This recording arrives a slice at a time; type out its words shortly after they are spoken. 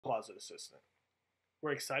Closet Assistant.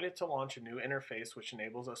 We're excited to launch a new interface which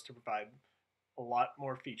enables us to provide a lot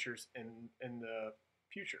more features in the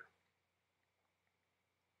future.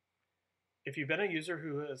 If you've been a user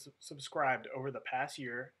who has subscribed over the past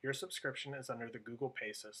year, your subscription is under the Google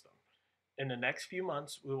Pay system. In the next few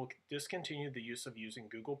months, we will discontinue the use of using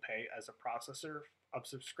Google Pay as a processor of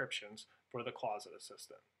subscriptions for the Closet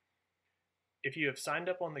Assistant. If you have signed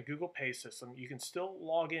up on the Google Pay system, you can still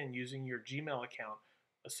log in using your Gmail account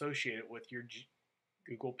associated with your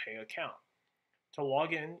Google Pay account. To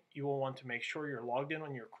log in, you will want to make sure you're logged in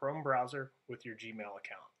on your Chrome browser with your Gmail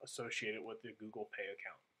account associated with the Google Pay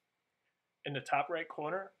account. In the top right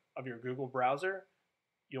corner of your Google browser,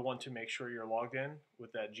 you'll want to make sure you're logged in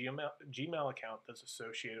with that Gmail account that's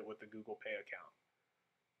associated with the Google Pay account.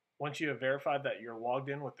 Once you have verified that you're logged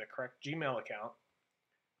in with the correct Gmail account,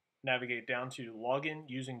 navigate down to Login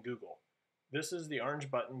using Google. This is the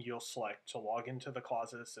orange button you'll select to log into the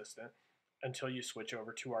Closet Assistant until you switch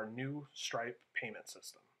over to our new Stripe payment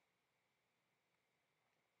system.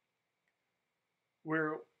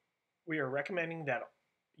 We are recommending that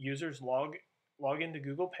users log into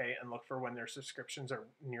Google Pay and look for when their subscriptions are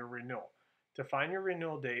near renewal. To find your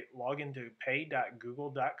renewal date, log into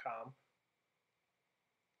pay.google.com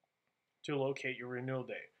to locate your renewal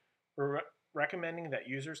date. We're recommending that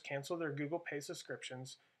users cancel their Google Pay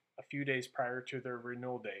subscriptions a few days prior to their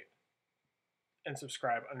renewal date and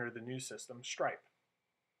subscribe under the new system, Stripe.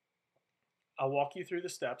 I'll walk you through the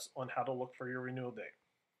steps on how to look for your renewal date.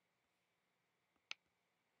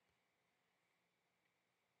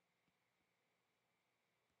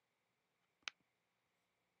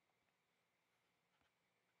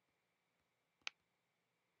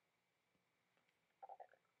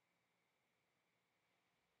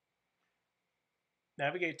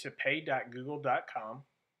 Navigate to pay.google.com.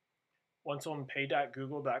 Once on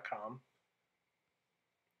pay.google.com,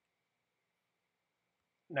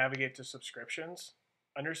 navigate to subscriptions.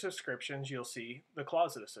 Under subscriptions, you'll see the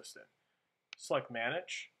Closet Assistant. Select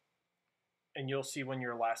Manage, and you'll see when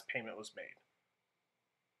your last payment was made.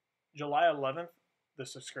 July 11th, the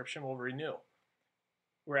subscription will renew.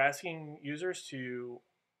 We're asking users to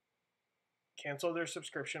cancel their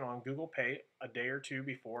subscription on Google Pay a day or two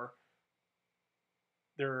before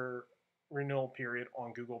their renewal period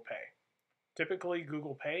on Google Pay. Typically,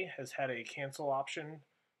 Google Pay has had a cancel option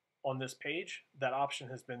on this page. That option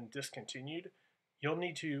has been discontinued. You'll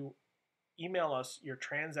need to email us your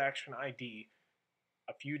transaction ID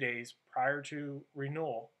a few days prior to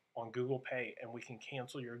renewal on Google Pay, and we can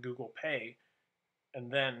cancel your Google Pay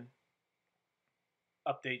and then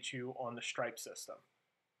update you on the Stripe system.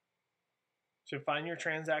 To find your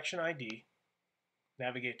transaction ID,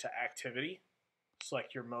 navigate to Activity,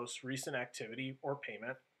 select your most recent activity or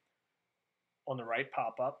payment. On the right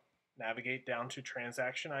pop-up, navigate down to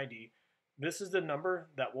Transaction ID. This is the number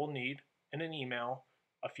that we'll need in an email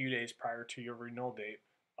a few days prior to your renewal date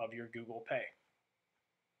of your Google Pay.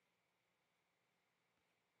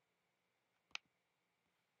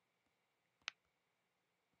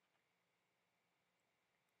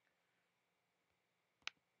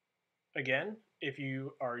 Again, if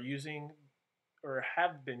you are using or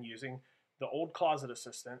have been using the old Closet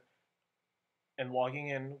Assistant and logging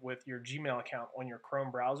in with your Gmail account on your Chrome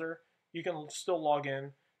browser, you can still log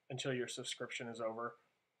in until your subscription is over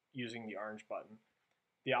using the orange button.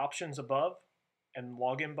 The options above and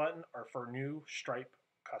login button are for new Stripe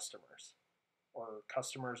customers or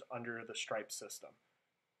customers under the Stripe system.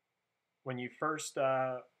 When you first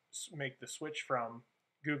make the switch from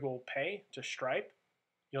Google Pay to Stripe,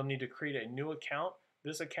 you'll need to create a new account.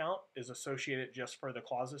 This account is associated just for the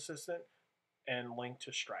Closet Assistant and linked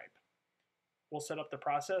to Stripe. We'll set up the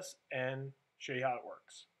process and show you how it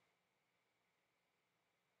works.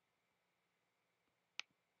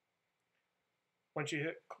 Once you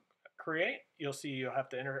hit create, you'll see you'll have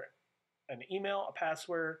to enter an email, a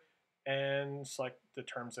password, and select the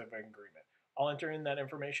terms of agreement. I'll enter in that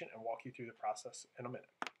information and walk you through the process in a minute.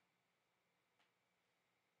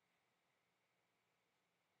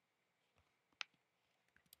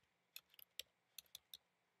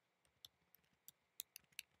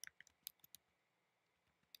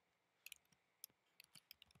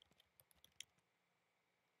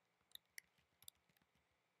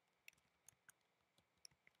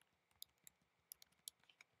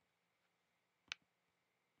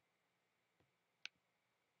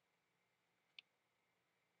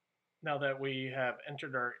 Now that we have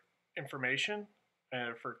entered our information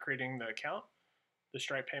for creating the account, the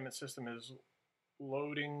Stripe payment system is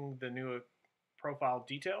loading the new profile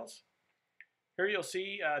details. Here you'll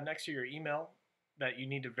see next to your email that you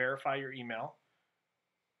need to verify your email.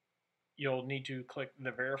 You'll need to click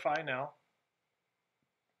the Verify Now,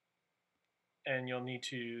 and you'll need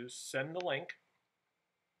to send the link.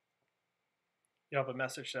 You'll have a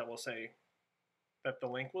message that will say that the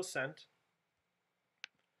link was sent.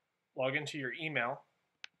 Log into your email,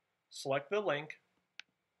 select the link,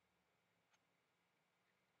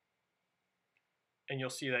 and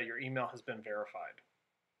you'll see that your email has been verified.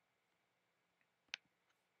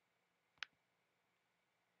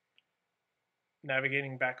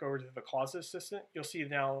 Navigating back over to the Closet Assistant, you'll see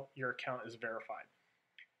now your account is verified.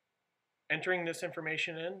 Entering this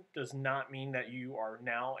information in does not mean that you are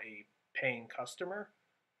now a paying customer.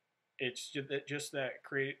 It's just that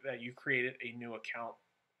you created a new account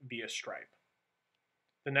via Stripe.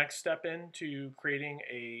 The next step into creating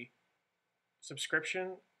a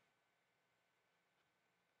subscription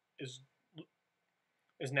is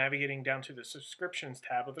navigating down to the Subscriptions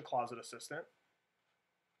tab of the Closet Assistant.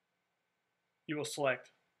 You will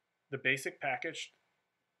select the basic package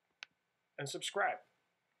and subscribe.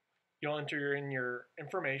 You'll enter in your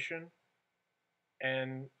information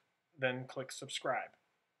and then click subscribe.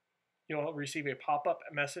 You'll receive a pop-up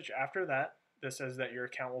message after that that says that your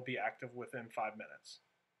account will be active within 5 minutes.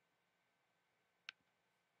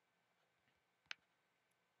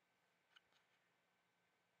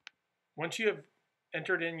 Once you have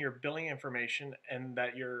entered in your billing information and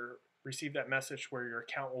that you're received that message where your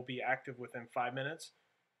account will be active within 5 minutes,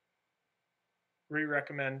 we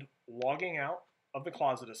recommend logging out of the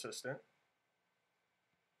Closet Assistant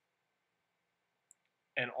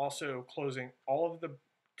and also closing all of the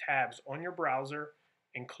tabs on your browser,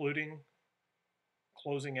 including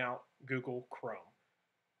closing out Google Chrome.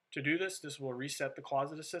 To do this, this will reset the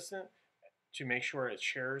Closet Assistant to make sure it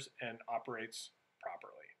shares and operates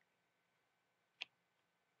properly.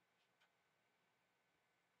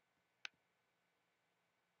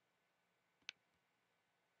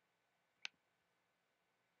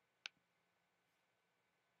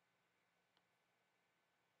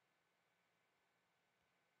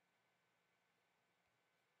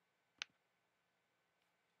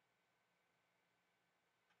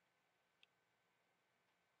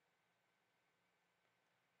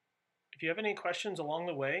 If you have any questions along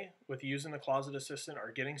the way with using the Closet Assistant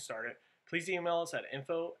or getting started, please email us at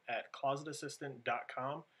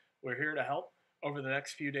info@closetassistant.com. We're here to help. Over the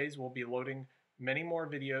next few days, we'll be loading many more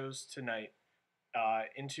videos tonight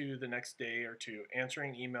into the next day or two,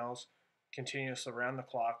 answering emails continuous around the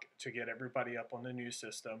clock to get everybody up on the new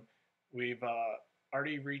system. We've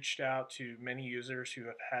already reached out to many users who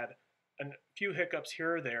have had a few hiccups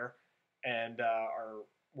here or there and are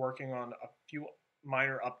working on a few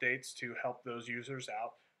minor updates to help those users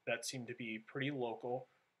out that seem to be pretty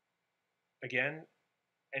local. Again,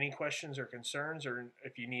 any questions or concerns, or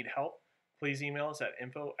if you need help, please email us at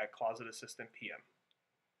info@closetassistantpm.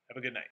 Have a good night.